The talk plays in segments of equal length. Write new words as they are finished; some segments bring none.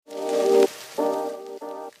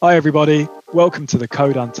Hi everybody, welcome to the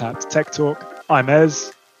Code Untapped Tech Talk. I'm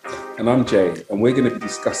Ez. And I'm Jay, and we're going to be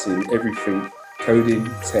discussing everything coding,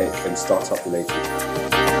 tech and startup related.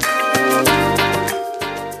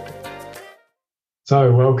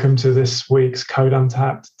 So welcome to this week's Code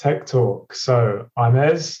Untapped Tech Talk. So I'm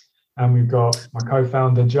Ez, and we've got my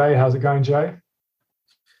co-founder Jay. How's it going, Jay?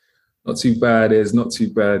 Not too bad, Ez, not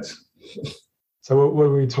too bad. So what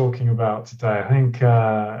are we talking about today? I think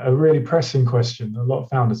a really pressing question that a lot of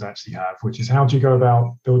founders actually have, which is how do you go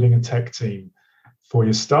about building a tech team for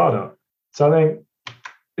your startup? So I think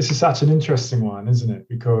this is such an interesting one, isn't it?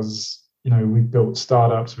 Because, we've built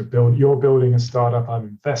startups, you're building a startup, I've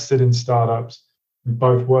invested in startups, we've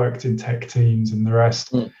both worked in tech teams and the rest.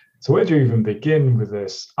 So where do you even begin with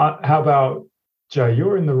this? How about, Jay,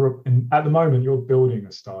 you're at the moment, you're building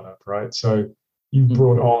a startup, right? So you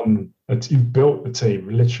you've built a team,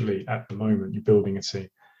 literally at the moment, you're building a team.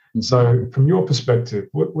 So from your perspective,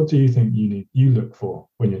 what do you think you look for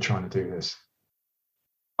when you're trying to do this?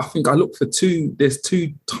 I think I look for there's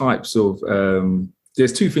two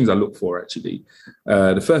things I look for, actually.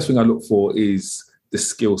 The first thing I look for is the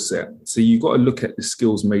skill set. So you've got to look at the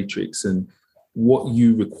skills matrix and what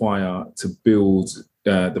you require to build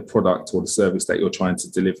the product or the service that you're trying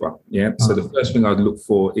to deliver. Yeah. So the first thing I'd look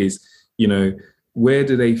for is, where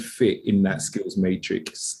do they fit in that skills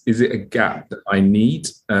matrix? Is it a gap that I need?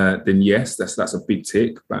 Then yes, that's a big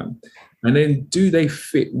tick. Bam. And then do they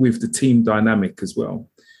fit with the team dynamic as well?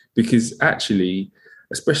 Because actually,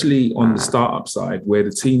 especially on the startup side, where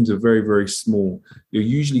the teams are very, very small, you're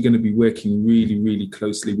usually going to be working really, really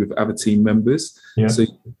closely with other team members. Yeah. So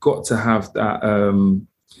you've got to have that,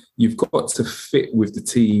 you've got to fit with the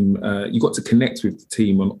team. You've got to connect with the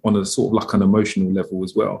team on a sort of like an emotional level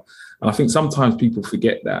as well. And I think sometimes people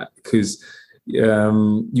forget that because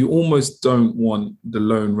you almost don't want the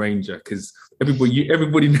Lone Ranger because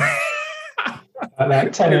everybody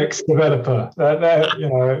that 10x developer,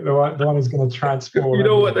 the one who's going to transform. You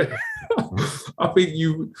know what? I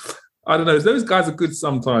think I don't know. Those guys are good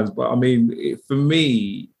sometimes, but I mean, for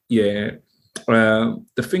me, yeah.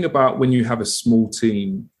 The thing about when you have a small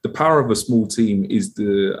team, the power of a small team is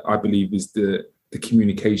the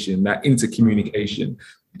communication, that intercommunication,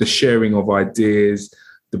 the sharing of ideas,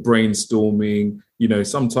 the brainstorming.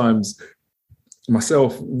 Sometimes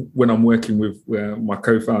myself, when I'm working with my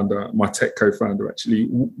co-founder, my tech co-founder, actually,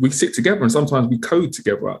 we sit together and sometimes we code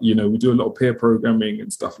together. We do a lot of peer programming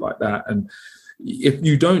and stuff like that. And if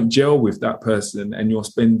you don't gel with that person and you're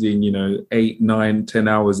spending, 8, 9, 10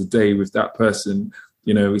 hours a day with that person,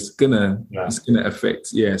 it's gonna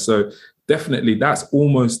affect. Yeah. So definitely that's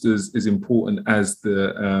almost as important as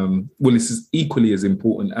this is equally as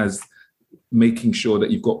important as making sure that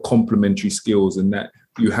you've got complementary skills and that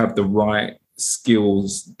you have the right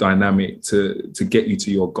skills dynamic to get you to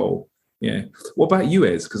your goal. Yeah. What about you,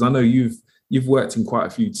 Ez? Because I know you've worked in quite a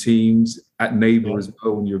few teams at Neighbour as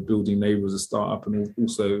well when you're building Neighbour as a startup and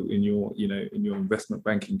also in your investment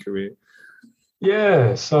banking career.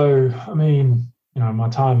 Yeah. So, I mean, my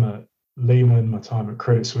time at Lehman, my time at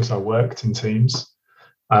Credit Suisse, I worked in teams,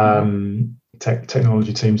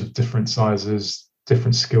 technology teams of different sizes,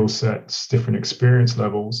 different skill sets, different experience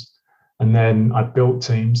levels. And then I built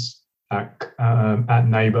teams at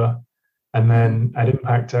Neighbour. And then at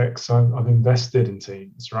ImpactX, I've invested in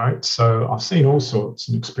teams, right? So I've seen all sorts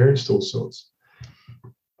and experienced all sorts.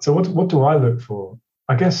 So what do I look for?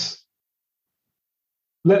 I guess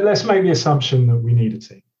let's make the assumption that we need a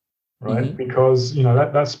team, right? Mm-hmm. Because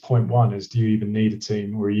that's point one: is do you even need a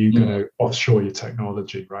team, or are you going to offshore your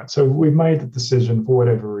technology, right? So we've made the decision for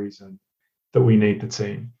whatever reason that we need the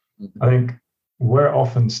team. Mm-hmm. I think where it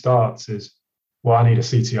often starts is, well, I need a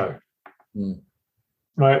CTO.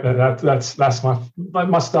 Right, that's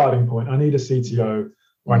my starting point. I need a CTO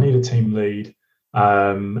or I need a team lead,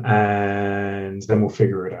 and then we'll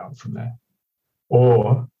figure it out from there.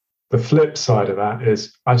 Or the flip side of that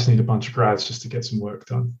is I just need a bunch of grads just to get some work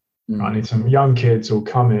done. I need some young kids who'll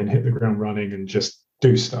come in, hit the ground running, and just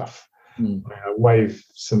do stuff. Wave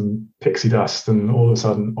some pixie dust, and all of a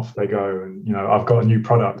sudden off they go. And I've got a new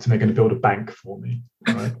product, and they're going to build a bank for me.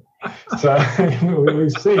 Right. So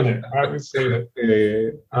we've seen it, right? We've seen it.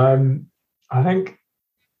 Yeah. I think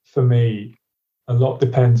for me, a lot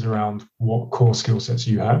depends around what core skill sets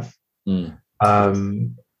you have,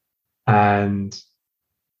 and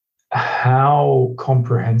how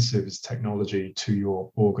comprehensive is technology to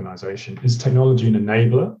your organization. Is technology an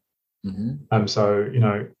enabler? So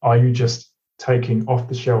are you just taking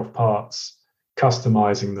off-the-shelf parts,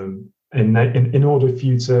 customizing them in order for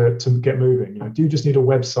you to get moving? Do you just need a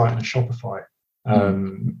website and a Shopify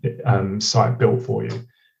site built for you?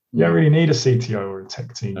 You don't really need a CTO or a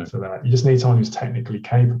tech team for that. You just need someone who's technically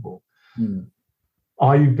capable.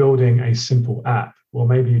 Are you building a simple app? Well,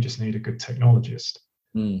 maybe you just need a good technologist.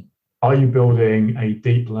 Are you building a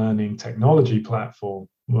deep learning technology platform?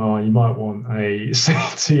 Well, you might want a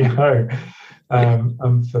CTO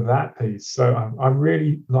for that piece. So I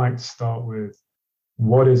really like to start with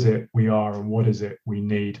what is it we are and what is it we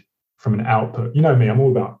need from an output. You know me, I'm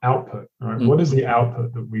all about output, right? What is the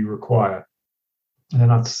output that we require? And then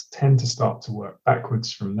I tend to start to work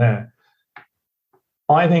backwards from there.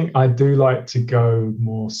 I think I do like to go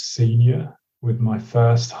more senior with my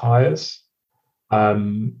first hires. I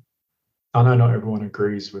know not everyone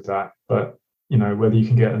agrees with that, but whether you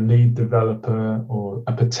can get a lead developer or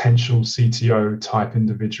a potential CTO type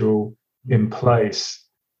individual in place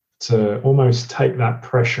to almost take that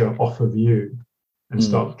pressure off of you and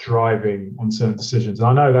start driving on certain decisions. And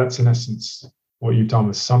I know that's in essence what you've done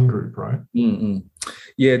with Some Group, right?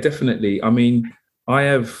 Yeah, definitely. I mean,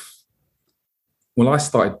 I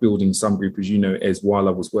started building Some Group, as you know, while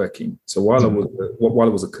I was working. So while I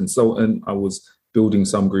was a consultant, I was building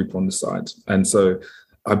Some Group on the side. And so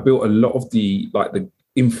I built a lot of the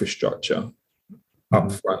infrastructure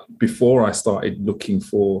up front before I started looking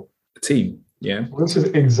for a team. Yeah. Well, this is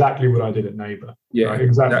exactly what I did at Neighbour. Yeah, right?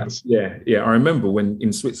 Exactly. Yeah. I remember when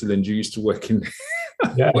in Switzerland you used to work in.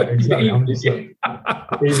 Yeah, exactly.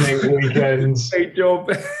 Evening, weekends. Great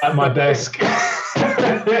job. At my desk.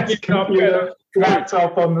 Computer,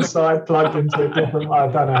 laptop on the side, plugged into a different. I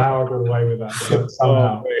don't know how I got away with that, but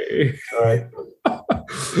somehow. Right.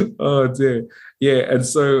 Oh dear. Yeah, and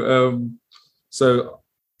so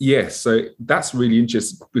that's really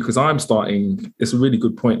interesting because I'm starting. It's a really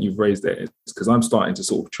good point you've raised there, because I'm starting to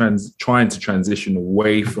sort of trying to transition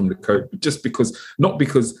away from the code, not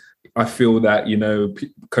because I feel that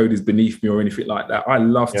code is beneath me or anything like that. I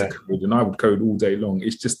love to code, and I would code all day long.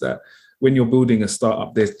 It's just that when you're building a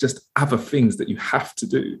startup, there's just other things that you have to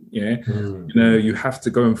do. Yeah, you have to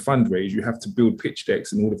go and fundraise, you have to build pitch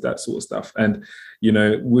decks and all of that sort of stuff. And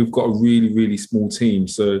we've got a really, really small team,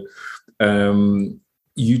 so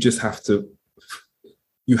you just have to.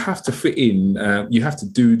 You have to fit in. You have to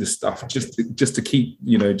do the stuff just to keep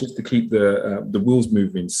the wheels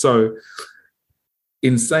moving. So,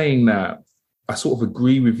 in saying that, I sort of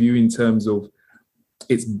agree with you in terms of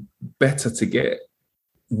it's better to get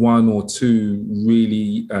one or two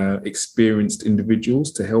really experienced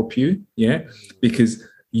individuals to help you, because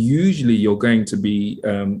usually you're going to be.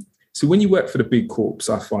 So when you work for the big corps,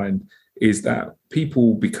 I find is that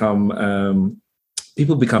people become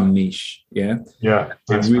niche,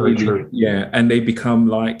 that's really true. And they become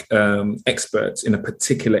like experts in a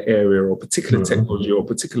particular area or particular technology or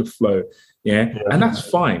particular flow, and that's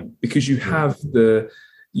fine because you have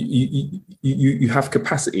you have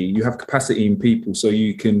capacity in people, so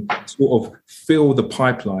you can sort of fill the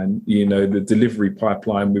pipeline, the delivery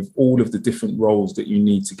pipeline with all of the different roles that you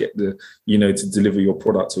need to get to deliver your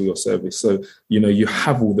product or your service. So you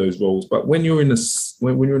have all those roles, but when you're in a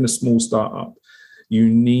small startup, you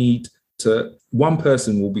need to, one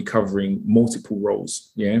person will be covering multiple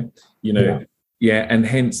roles, and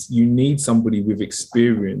hence you need somebody with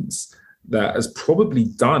experience that has probably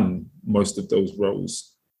done most of those roles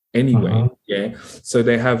anyway, so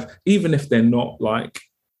they have, even if they're not like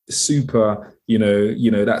super,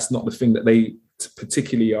 that's not the thing that they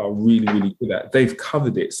particularly are really, really good at. They've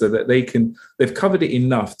covered it so that they've covered it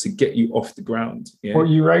enough to get you off the ground. Well,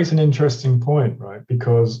 you raise an interesting point, right?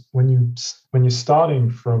 Because when you're starting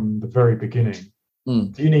from the very beginning,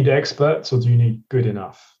 do you need experts or do you need good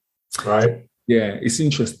enough, right? Yeah, it's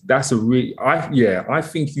interesting. That's I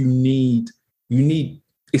think you need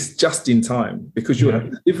it's just in time, because your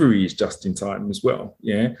delivery is just in time as well.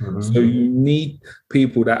 So you need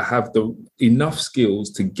people that have enough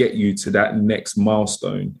skills to get you to that next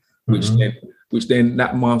milestone, which then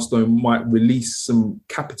that milestone might release some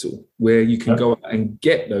capital where you can go out and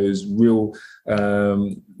get those real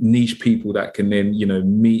niche people that can then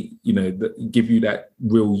give you that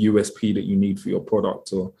real USP that you need for your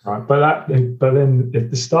product. Or right, but then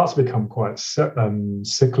it starts to become quite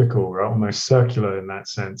cyclical, right? Almost circular in that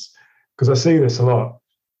sense, because I see this a lot.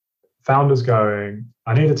 Founders going,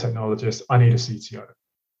 I need a technologist, I need a CTO,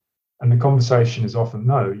 and the conversation is often,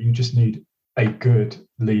 no, you just need a good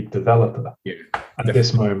lead developer at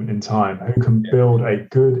this moment in time who can build a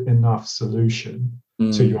good enough solution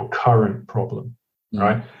to your current problem,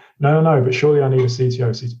 right? No, but surely I need a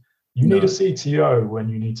CTO. You need a CTO when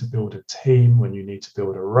you need to build a team, when you need to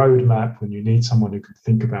build a roadmap, when you need someone who can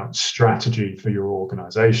think about strategy for your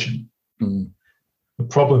organization. The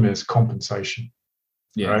problem is compensation,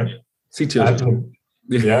 right? CTO.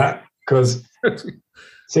 Because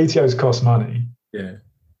CTOs cost money, Yeah.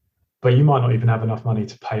 but you might not even have enough money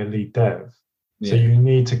to pay a lead dev. So you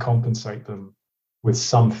need to compensate them with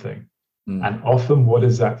something. And often, what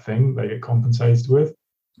is that thing they get compensated with?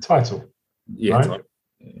 Title, right?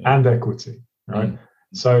 And equity, right?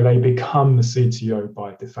 So they become the CTO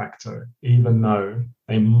by de facto, even though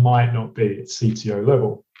they might not be at CTO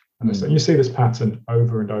level. And so you see this pattern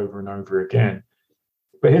over and over and over again.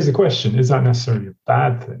 But here's the question: is that necessarily a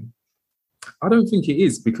bad thing? I don't think it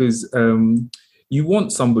is, because you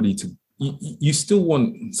want somebody to. You still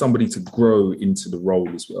want somebody to grow into the role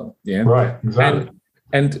as well. Yeah. Right. Exactly.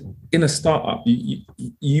 And in a startup,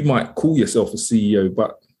 you might call yourself a CEO,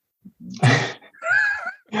 but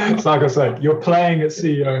it's like I said, you're playing at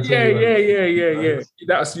CEO. Yeah.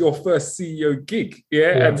 That's your first CEO gig.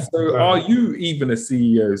 Yeah. And so exactly. Are you even a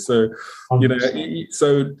CEO? So, 100%.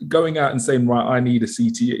 So going out and saying, right, I need a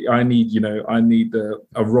CTO, I need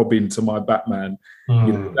a Robin to my Batman.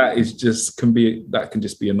 That is just can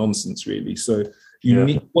just be a nonsense, really. So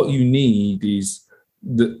what you need is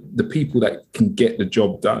the people that can get the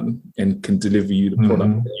job done and can deliver you the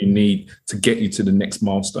product that you need to get you to the next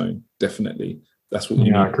milestone. Definitely. That's what you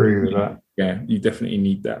need. I agree with that. Yeah, you definitely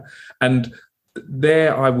need that. And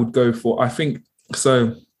there I would go for, I think,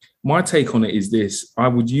 so my take on it is this: I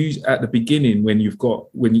would use at the beginning when your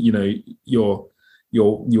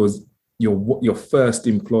first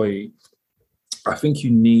employee, I think you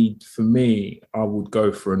need, for me, I would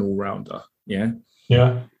go for an all-rounder. Yeah.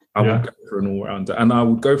 I would go for an all-rounder, and I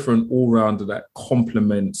would go for an all-rounder that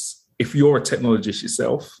complements. If you're a technologist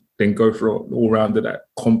yourself, then go for an all-rounder that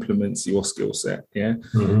complements your skill set. Yeah.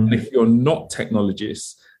 And if you're not a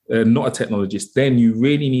technologist, then you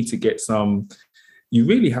really need to get some. You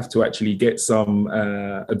really have to actually get some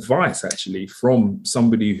advice actually from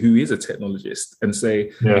somebody who is a technologist, and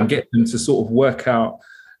say and get them to sort of work out.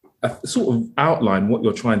 Sort of outline what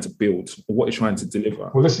you're trying to build or what you're trying to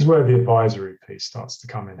deliver. Well, this is where the advisory piece starts to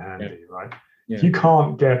come in handy, right? Yeah. If you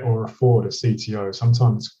can't get or afford a CTO,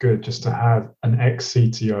 sometimes it's good just to have an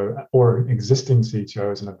ex-CTO or an existing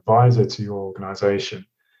CTO as an advisor to your organization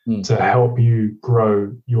to help you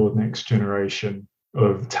grow your next generation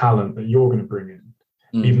of talent that you're going to bring in,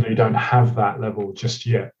 even though you don't have that level just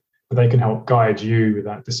yet. But they can help guide you with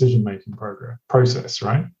that decision-making process,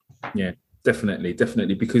 right? Yeah. Definitely,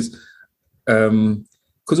 because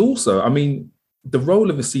also, I mean, the role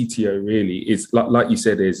of a CTO really is like you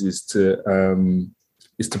said is to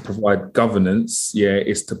provide governance,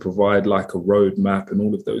 is to provide like a roadmap and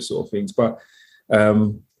all of those sort of things. But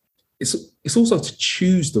it's also to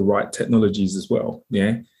choose the right technologies as well.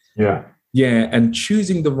 And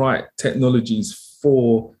choosing the right technologies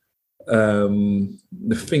for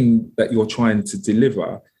the thing that you're trying to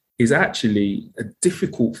deliver is actually a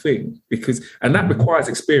difficult thing, and that requires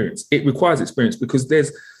experience. It requires experience because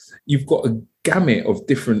you've got a gamut of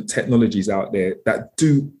different technologies out there that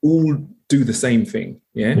do the same thing.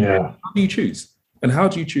 How do you choose? And how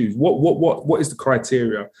do you choose? What is the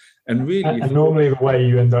criteria? And really, and normally the way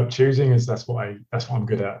you end up choosing is that's what I'm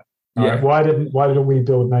good at. Right? Why didn't we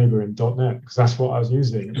build Neighbor in .NET? Because that's what I was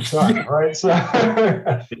using at the time, right? So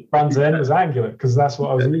front end was Angular because that's what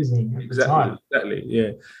I was using at the time. Exactly,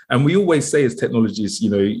 yeah. And we always say as technologists,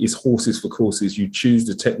 it's horses for courses. You choose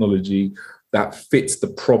the technology that fits the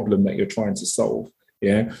problem that you're trying to solve.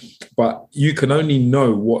 Yeah, but you can only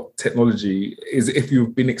know what technology is if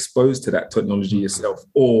you've been exposed to that technology yourself,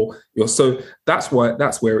 so that's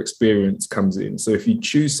where experience comes in. So if you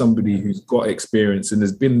choose somebody who's got experience and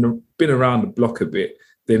has been around the block a bit,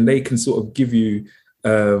 then they can sort of give you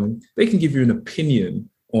an opinion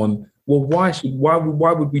on, well,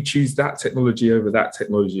 why would we choose that technology over that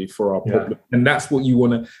technology for our problem? And that's what you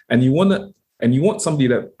want to, and you want somebody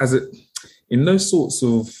that in those sorts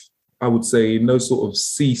of, I would say, in those sort of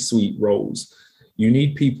C-suite roles, you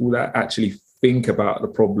need people that actually think about the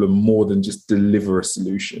problem more than just deliver a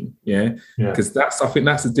solution. Because I think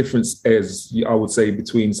that's the difference, as I would say,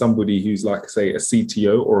 between somebody who's like, say, a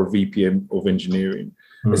CTO or a VP of engineering.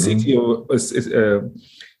 A CTO,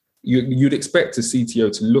 you'd expect a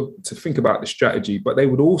CTO to think about the strategy, but they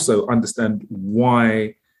would also understand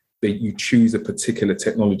why that you choose a particular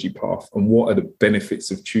technology path and what are the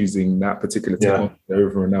benefits of choosing that particular technology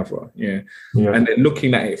over another. And then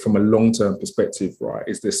looking at it from a long-term perspective, right?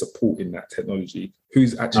 Is there support in that technology?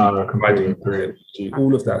 Who's actually providing technology?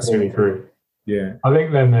 All of that sort of thing. Yeah. I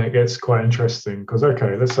think then it gets quite interesting because,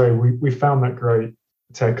 okay, let's say we found that great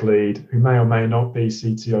tech lead who may or may not be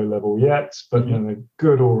CTO level yet, but they're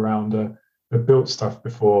good all-rounder, they've built stuff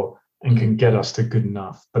before, and can get us to good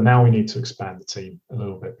enough. But now we need to expand the team a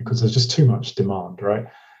little bit because there's just too much demand, right?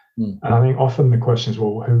 And I think often the question is,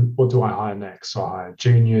 well, what do I hire next? So I hire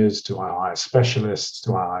juniors, do I hire specialists,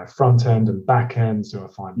 do I hire front end and back end? Do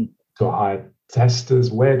I hire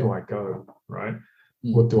testers? Where do I go? Right?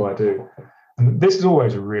 What do I do? And this is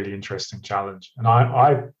always a really interesting challenge. And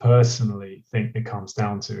I personally think it comes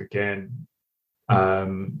down to, again,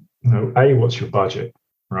 what's your budget,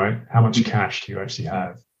 right? How much cash do you actually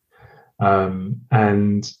have?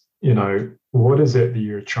 And, what is it that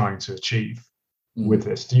you're trying to achieve with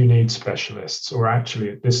this? Do you need specialists? Or actually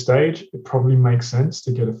at this stage, it probably makes sense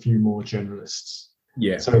to get a few more generalists.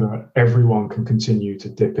 Yeah. So that everyone can continue to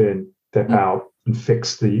dip in, dip out, and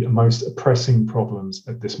fix the most pressing problems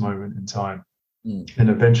at this moment in time. And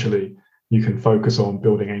eventually you can focus on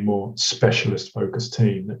building a more specialist focused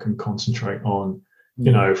team that can concentrate on,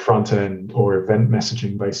 front end or event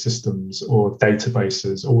messaging based systems or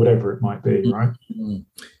databases or whatever it might be, right?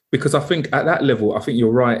 Because I think at that level, I think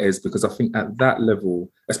you're right, because I think at that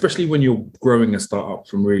level, especially when you're growing a startup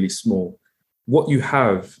from really small, what you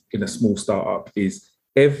have in a small startup is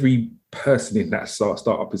every person in that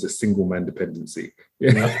startup is a single man dependency.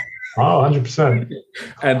 Yeah. Oh, 100%.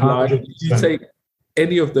 And like, if you take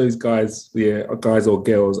any of those guys or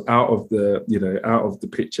girls out of the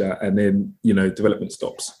picture, and then development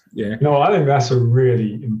stops. Yeah. No, I think that's a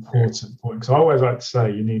really important point, because I always like to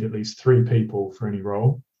say you need at least 3 people for any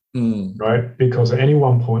role, right? Because at any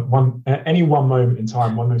one moment in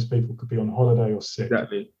time, one of those people could be on holiday or sick.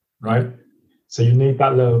 Exactly. Right. So you need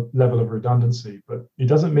that level of redundancy, but it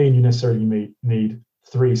doesn't mean you necessarily need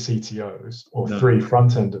 3 CTOs or 3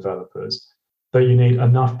 front-end developers, but you need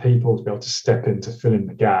enough people to be able to step in to fill in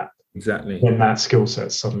the gap. Exactly. When that skill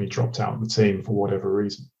set suddenly dropped out of the team for whatever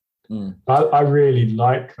reason. I really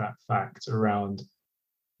like that fact around,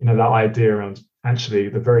 that idea around actually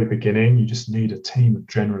at the very beginning, you just need a team of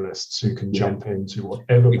generalists who can jump into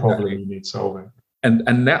whatever problem you need solving.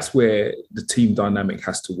 And that's where the team dynamic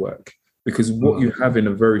has to work. Because what you have in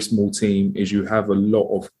a very small team is you have a lot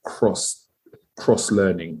of cross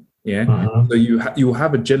learning. Yeah. So you'll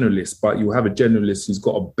have a generalist, but you'll have a generalist who's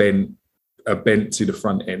got a bent to the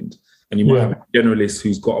front end, and you might have a generalist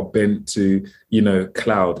who's got a bent to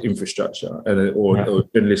cloud infrastructure, or a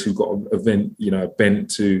generalist who's got a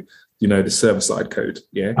bent to the server side code.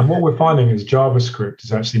 Yeah. And what we're finding is JavaScript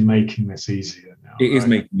is actually making this easier now. It is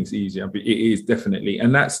making this easier. But it is definitely,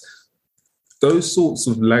 and that's. Those sorts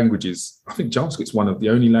of languages, I think JavaScript's one of the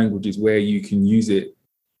only languages where you can use it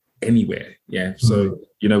anywhere. Yeah. So,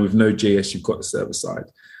 with Node.js, you've got the server side.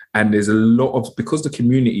 And there's a lot of, because the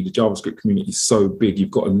JavaScript community is so big,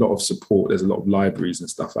 you've got a lot of support. There's a lot of libraries and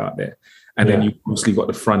stuff out there. And then you've obviously got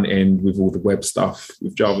the front end with all the web stuff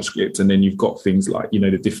with JavaScript. And then you've got things like,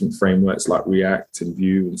 the different frameworks like React and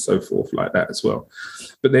Vue and so forth like that as well.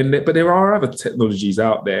 But there are other technologies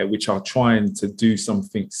out there which are trying to do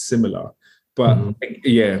something similar. But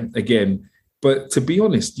but to be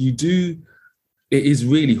honest, it is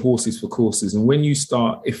really horses for courses. And when you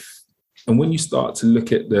start to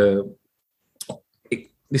look at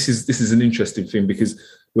this is an interesting thing, because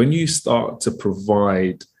when you start to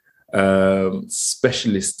provide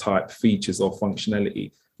specialist type features or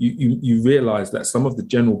functionality, you realize that some of the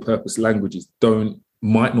general purpose languages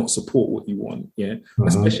might not support what you want. Yeah.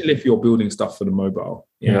 Especially if you're building stuff for the mobile.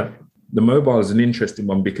 Yeah. The mobile is an interesting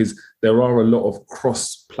one because there are a lot of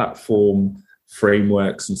cross-platform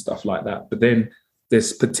frameworks and stuff like that. But then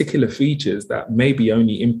there's particular features that may be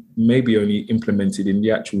only implemented in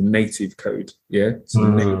the actual native code. Yeah, so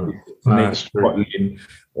native Kotlin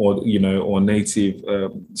or native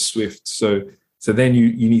Swift. So then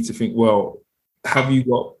you need to think, well, can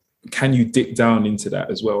you dip down into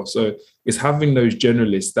that as well? So it's having those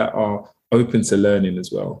generalists that are open to learning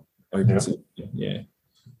as well.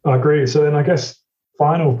 I agree. So then I guess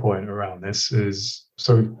final point around this is,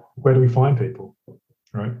 so where do we find people,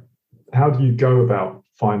 right? How do you go about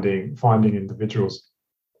finding individuals?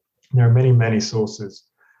 There are many, many sources.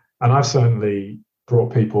 And I've certainly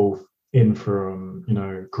brought people in from,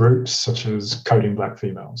 groups such as Coding Black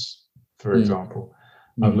Females, for example.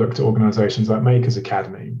 I've looked at organizations like Makers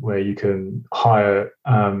Academy, where you can hire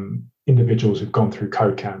individuals who've gone through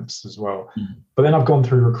code camps as well. But then I've gone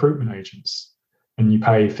through recruitment agents, and you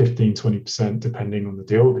pay 15-20% depending on the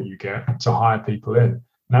deal that you get to hire people in.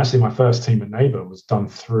 And actually my first team at Neighbor was done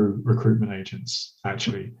through recruitment agents,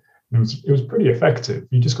 actually. And it was pretty effective.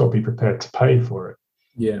 You just got to be prepared to pay for it.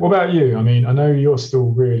 Yeah. What about you? I mean, I know you're still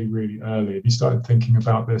really, really early. Have you started thinking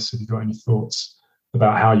about this? Have you got any thoughts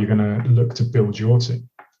about how you're going to look to build your team?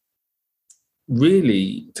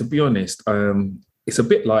 Really, to be honest, it's a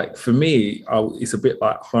bit like, for me, it's a bit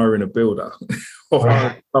like hiring a builder or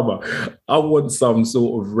hiring a plumber. I want some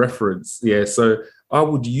sort of reference. Yeah. So I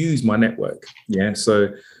would use my network. Yeah. So,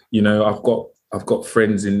 I've got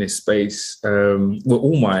friends in this space.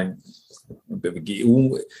 All my a bit of a geek.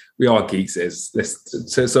 We are geeks.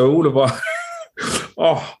 So all of our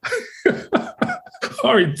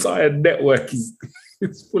our entire network is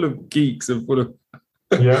full of geeks and full of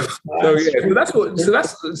Yeah. So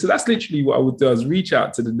that's literally what I would do. Is reach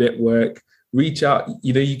out to the network. Reach out.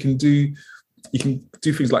 You can do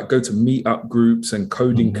things like go to meetup groups and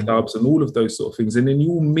coding clubs and all of those sort of things, and then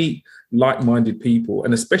you will meet like-minded people.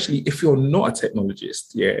 And especially if you're not a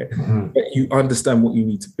technologist, but you understand what you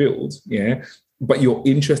need to build, but you're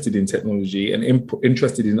interested in technology and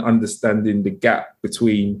interested in understanding the gap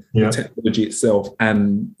between the technology itself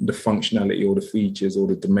and the functionality or the features or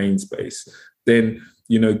the domain space, then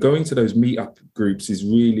going to those meetup groups is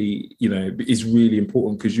really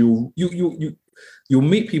important, because you'll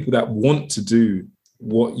meet people that want to do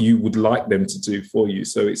what you would like them to do for you.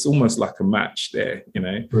 So it's almost like a match there,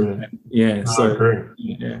 Brilliant. Yeah. I agree.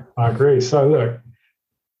 Yeah. I agree. So look,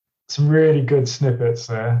 some really good snippets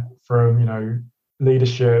there from,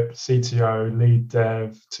 leadership, CTO, lead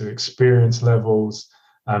dev, to experience levels,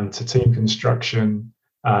 to team construction,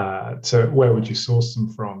 to where would you source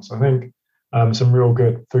them from. So I think some real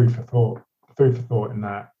good food for thought in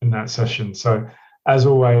that session. So as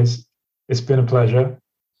always, it's been a pleasure.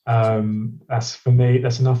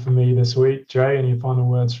 That's enough for me this week. Jay, any final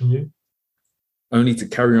words from you? Only to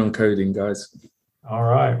carry on coding, guys. All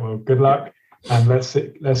right. Well, good luck, and let's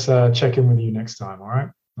check in with you next time. All right.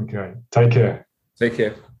 Okay. Take care. Take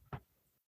care.